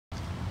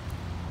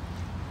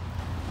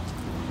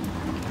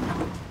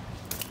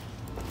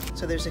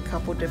So there's a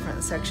couple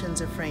different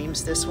sections of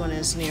frames. This one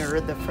is nearer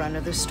the front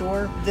of the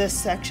store. This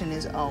section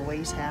is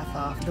always half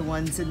off. The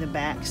ones in the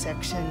back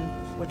section,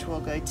 which we'll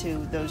go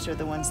to, those are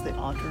the ones that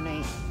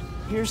alternate.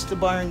 Here's the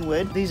barn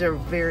wood. These are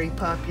very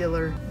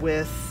popular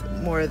with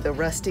more of the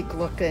rustic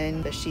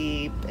looking, the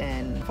sheep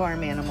and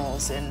farm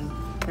animals and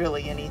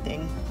really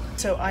anything.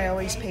 So I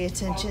always pay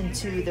attention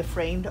to the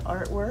framed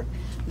artwork.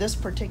 This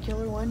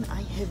particular one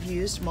I have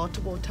used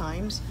multiple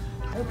times.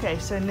 Okay,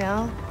 so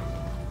now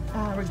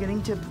we're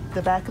getting to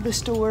the back of the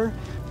store,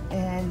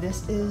 and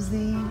this is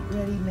the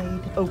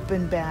ready-made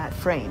open back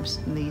frames.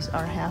 And these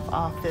are half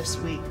off this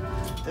week.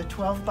 The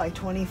 12 by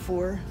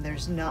 24,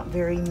 there's not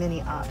very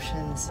many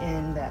options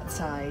in that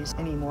size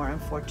anymore,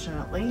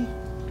 unfortunately.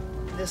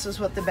 This is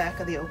what the back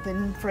of the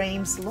open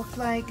frames look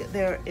like.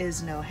 There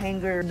is no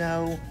hanger,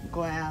 no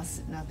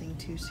glass, nothing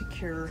to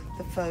secure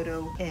the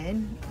photo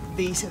in.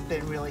 These have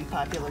been really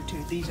popular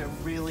too. These are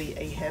really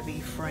a heavy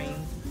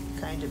frame,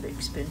 kind of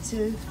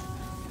expensive,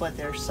 but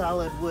they're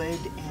solid wood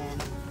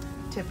and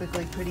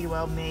typically pretty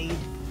well made.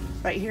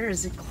 Right here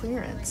is a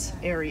clearance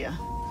area.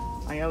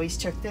 I always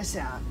check this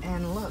out,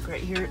 and look,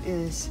 right here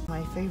is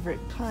my favorite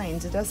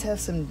kinds. It does have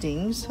some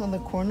dings on the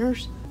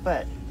corners,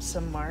 but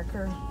some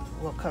marker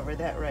will cover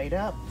that right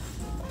up.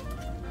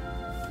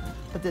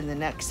 But then the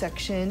next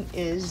section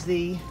is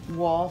the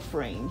wall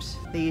frames.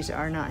 These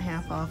are not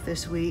half off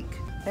this week.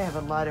 They have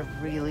a lot of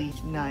really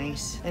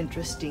nice,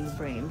 interesting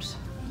frames.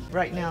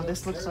 Right now,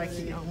 this looks like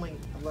the only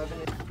 11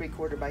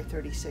 3/4 by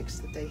 36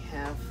 that they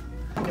have.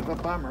 Kind of a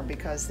bummer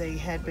because they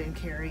had been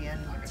carrying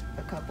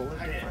a couple of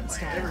different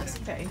styles.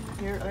 Okay,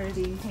 here are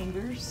the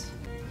hangers.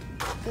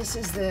 This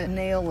is the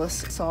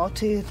nailless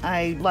sawtooth.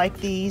 I like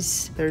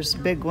these. There's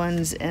big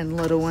ones and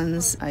little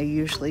ones. I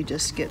usually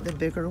just get the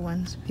bigger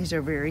ones. These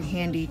are very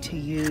handy to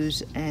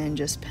use and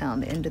just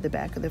pound into the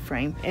back of the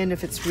frame. And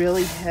if it's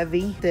really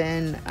heavy,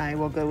 then I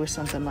will go with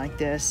something like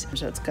this.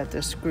 So it's got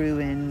the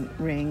screw-in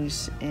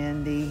rings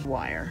and the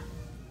wire.